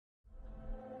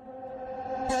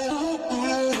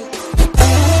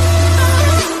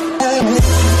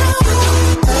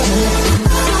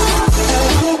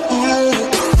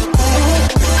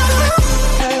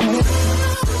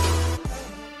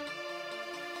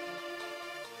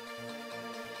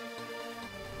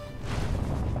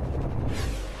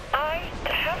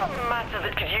matter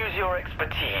that could use your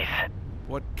expertise.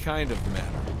 What kind of matter?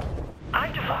 I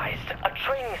devised a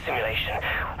training simulation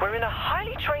wherein a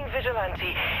highly trained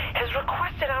vigilante has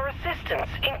requested our assistance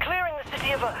in clearing the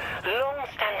city of a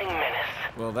long-standing menace.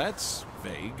 Well, that's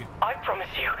vague. I promise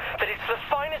you that it's the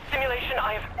finest simulation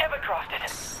I have ever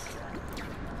crafted.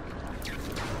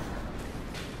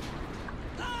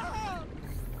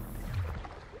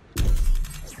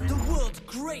 The world's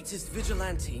greatest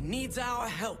vigilante needs our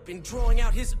help in drawing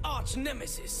out his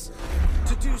arch-nemesis.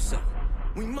 To do so,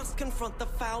 we must confront the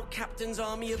foul captain's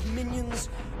army of minions,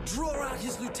 draw out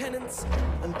his lieutenants,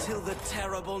 until the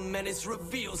terrible menace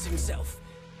reveals himself.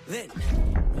 Then,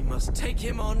 we must take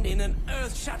him on in an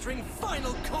earth-shattering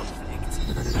final conflict.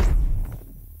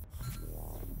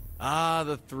 Ah,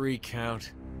 the 3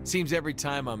 count. Seems every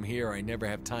time I'm here, I never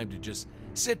have time to just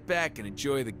sit back and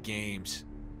enjoy the games.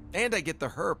 And I get the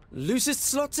herp. Loosest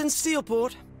slots in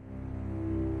Steelport.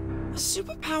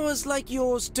 Superpowers like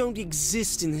yours don't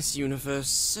exist in this universe,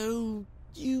 so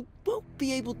you won't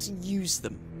be able to use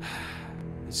them.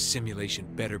 This simulation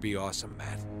better be awesome,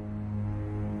 Matt.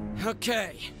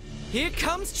 Okay, here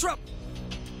comes trouble.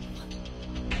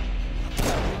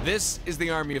 This is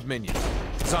the army of minions.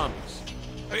 Zombies.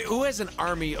 I mean, who has an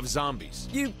army of zombies?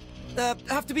 You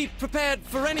have to be prepared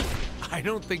for anything. I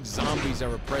don't think zombies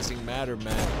are a pressing matter,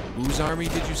 Matt. Whose army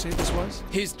did you say this was?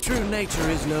 His true nature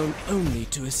is known only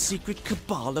to a secret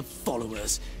cabal of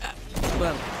followers.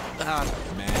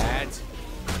 Matt,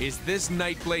 is this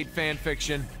Nightblade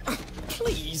fanfiction?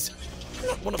 Please. I'm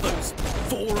not one of those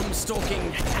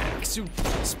forum-stalking hacks who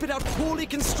spit out poorly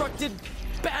constructed,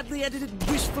 badly edited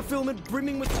wish fulfillment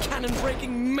brimming with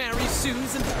cannon-breaking Mary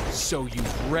Sues and... So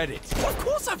you've read it? Well, of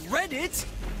course I've read it!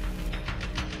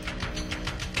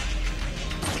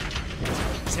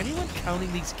 Is anyone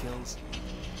counting these kills?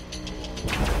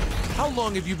 How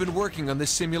long have you been working on this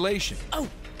simulation? Oh,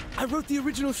 I wrote the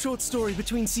original short story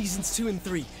between seasons 2 and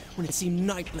 3, when it seemed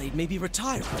Nightblade may be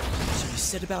retired. So we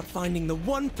set about finding the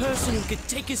one person who could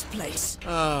take his place.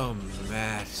 Oh,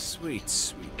 Matt. Sweet,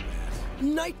 sweet Matt.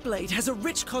 Nightblade has a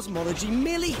rich cosmology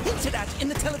merely hinted at in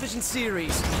the television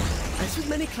series. As with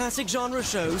many classic genre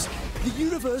shows, the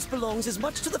universe belongs as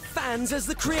much to the fans as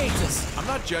the creators. I'm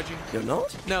not judging. You're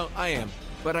not? No, I am.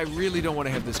 But I really don't want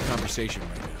to have this conversation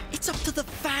right now. It's up to the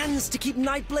fans to keep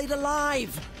Nightblade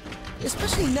alive.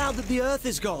 Especially now that the Earth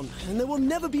is gone, and there will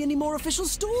never be any more official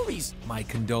stories. My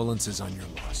condolences on your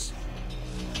loss.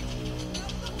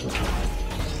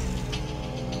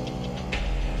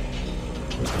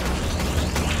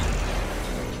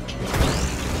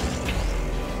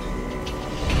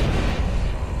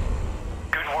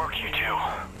 Good work, you two.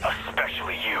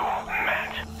 Especially you,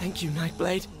 Matt. Thank you,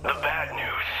 Nightblade. The bad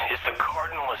news is the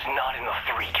Cardinal is not in the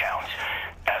 3 count,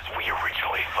 as we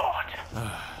originally thought.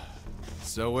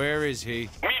 So where is he?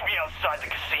 Meet me outside the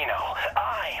casino.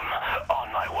 I'm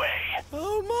on my way.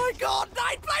 Oh my god,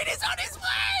 Nightblade is on his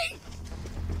way!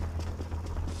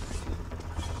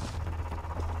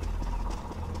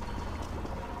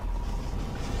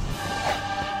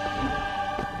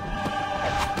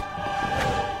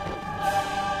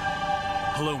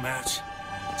 Hello, Matt.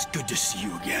 It's good to see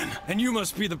you again. And you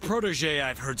must be the protege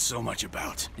I've heard so much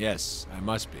about. Yes, I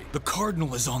must be. The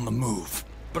Cardinal is on the move,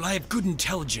 but I have good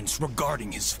intelligence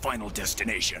regarding his final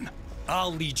destination.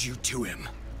 I'll lead you to him.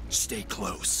 Stay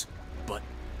close, but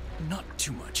not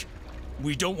too much.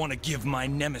 We don't want to give my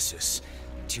nemesis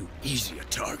too easy a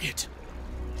target.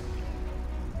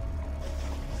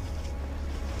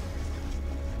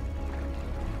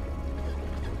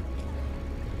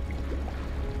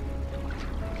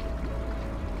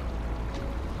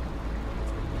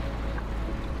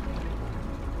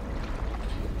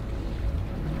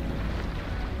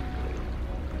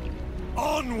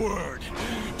 Onward!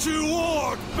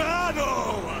 Toward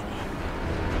battle!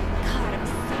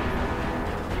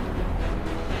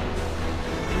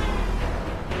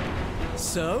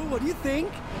 So, what do you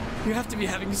think? You have to be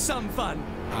having some fun.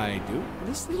 I do.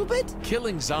 Just a little bit?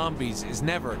 Killing zombies is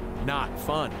never not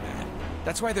fun, man.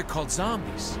 That's why they're called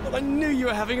zombies. Well, I knew you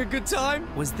were having a good time.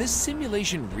 Was this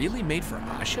simulation really made for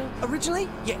Asha? Originally,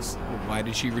 yes. Well, why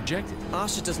did she reject it?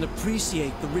 Asha doesn't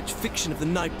appreciate the rich fiction of the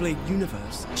Nightblade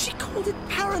universe. She called it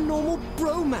paranormal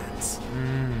bromance.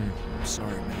 I'm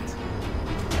sorry, Matt.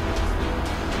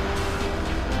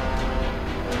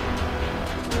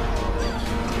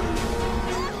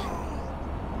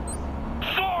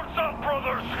 Swords up,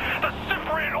 brothers! The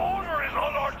Cyprian Order is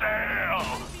on our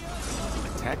tail!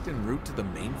 Attacked en route to the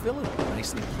main villain.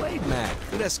 Nicely played, Matt.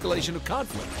 Good escalation of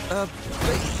conflict.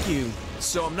 Thank you.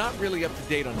 So I'm not really up to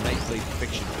date on Nightblade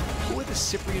fiction. Who are the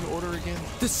Cyprian Order again?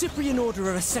 The Cyprian Order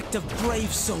are a sect of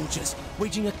brave soldiers,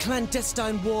 waging a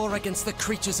clandestine war against the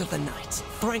creatures of the night.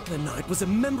 Franklin Knight was a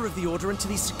member of the Order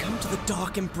until he succumbed to the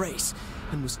Dark Embrace,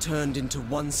 and was turned into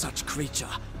one such creature,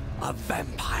 a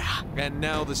vampire. And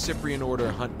now the Cyprian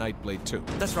Order hunt Nightblade too.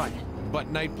 That's right.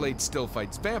 But Nightblade still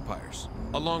fights vampires,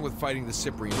 along with fighting the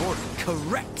Cyprian Order.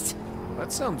 Correct. Well,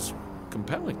 that sounds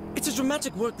compelling. It's a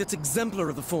dramatic work that's exemplar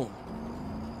of the form.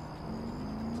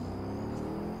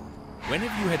 When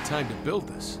have you had time to build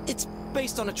this? It's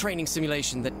based on a training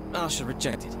simulation that Asha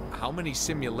rejected. How many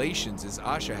simulations is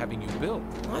Asha having you build?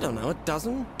 I don't know, a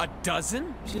dozen? A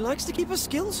dozen? She likes to keep her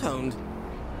skills honed.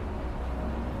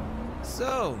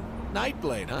 So,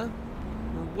 Nightblade, huh?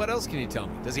 What else can you tell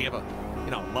me? Does he have a,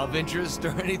 love interest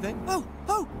or anything?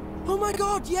 Oh my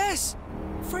god, yes!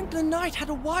 Franklin Knight had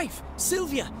a wife,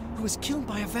 Sylvia, who was killed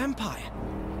by a vampire.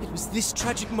 It was this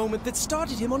tragic moment that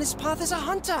started him on his path as a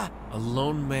hunter. A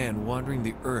lone man wandering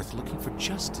the earth looking for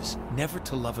justice, never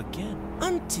to love again.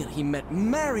 Until he met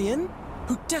Marion,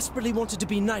 who desperately wanted to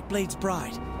be Nightblade's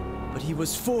bride. But he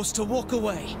was forced to walk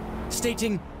away,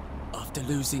 stating, "After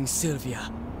losing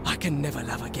Sylvia, I can never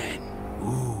love again."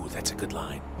 Ooh, that's a good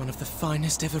line. One of the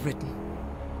finest ever written.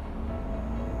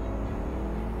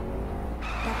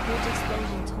 That bridge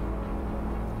explosion too.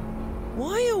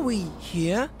 Why are we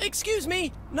here? Excuse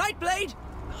me, Nightblade!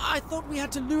 I thought we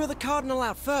had to lure the Cardinal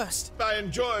out first. I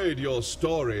enjoyed your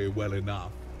story well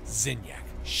enough, Zinyak.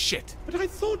 Shit. but I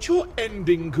thought your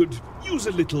ending could use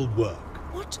a little work.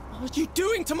 What are you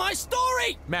doing to my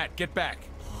story? Matt, get back.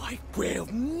 I will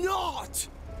not!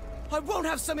 I won't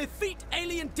have some effete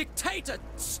alien dictator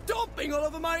stomping all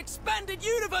over my expanded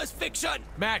universe fiction!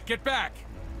 Matt, get back.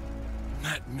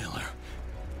 Matt Miller,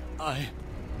 I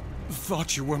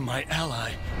thought you were my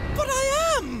ally. But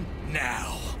I am!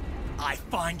 Now, I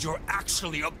find you're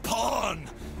actually a pawn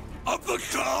of the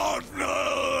Cardinal!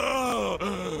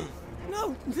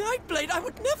 No, Nightblade, I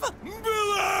would never! Miller!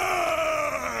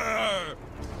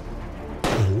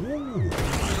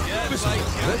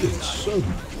 That is so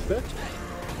much better.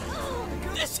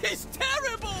 This is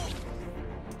terrible!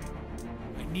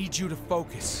 I need you to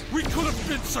focus. We could have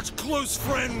been such close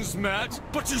friends, Matt,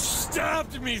 but you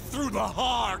stabbed me through the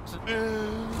heart!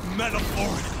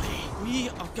 Metaphorically. We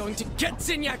are going to get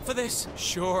Zinyak for this!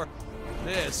 Sure.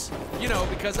 This.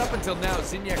 Because up until now,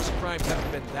 Zinyak's crimes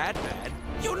haven't been that bad.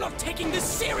 You're not taking this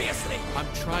seriously! I'm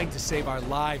trying to save our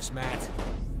lives, Matt.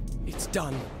 It's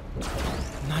done.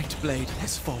 Nightblade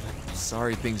has fallen.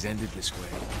 Sorry things ended this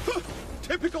way.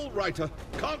 Typical writer.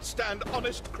 Can't stand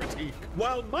honest critique.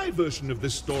 While my version of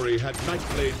this story had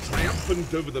Nightblade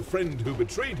triumphant over the friend who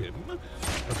betrayed him,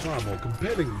 a far more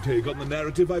compelling take on the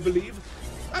narrative, I believe.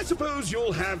 I suppose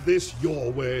you'll have this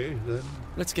your way, then.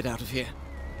 Let's get out of here.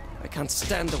 I can't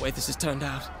stand the way this has turned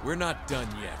out. We're not done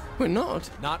yet. We're not.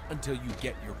 Not until you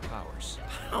get your powers.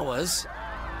 Powers?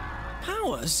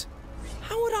 Powers?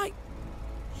 How would I...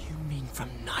 You mean from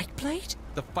Nightblade?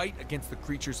 The fight against the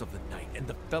creatures of the night and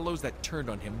the fellows that turned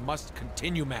on him must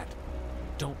continue, Matt.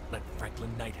 Don't let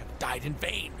Franklin Knight have died in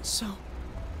vain. So,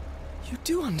 you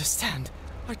do understand.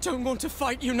 I don't want to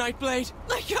fight you, Nightblade.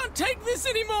 I can't take this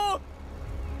anymore!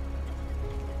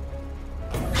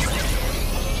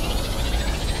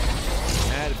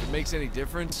 Matt, if it makes any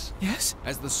difference, Yes?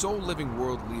 as the sole living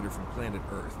world leader from planet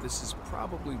Earth, this is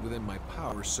probably within my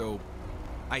power, so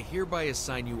I hereby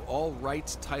assign you all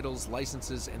rights, titles,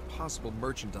 licenses, and possible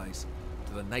merchandise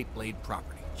to the Nightblade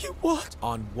property. You what?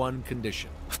 On one condition.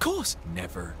 Of course.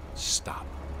 Never stop.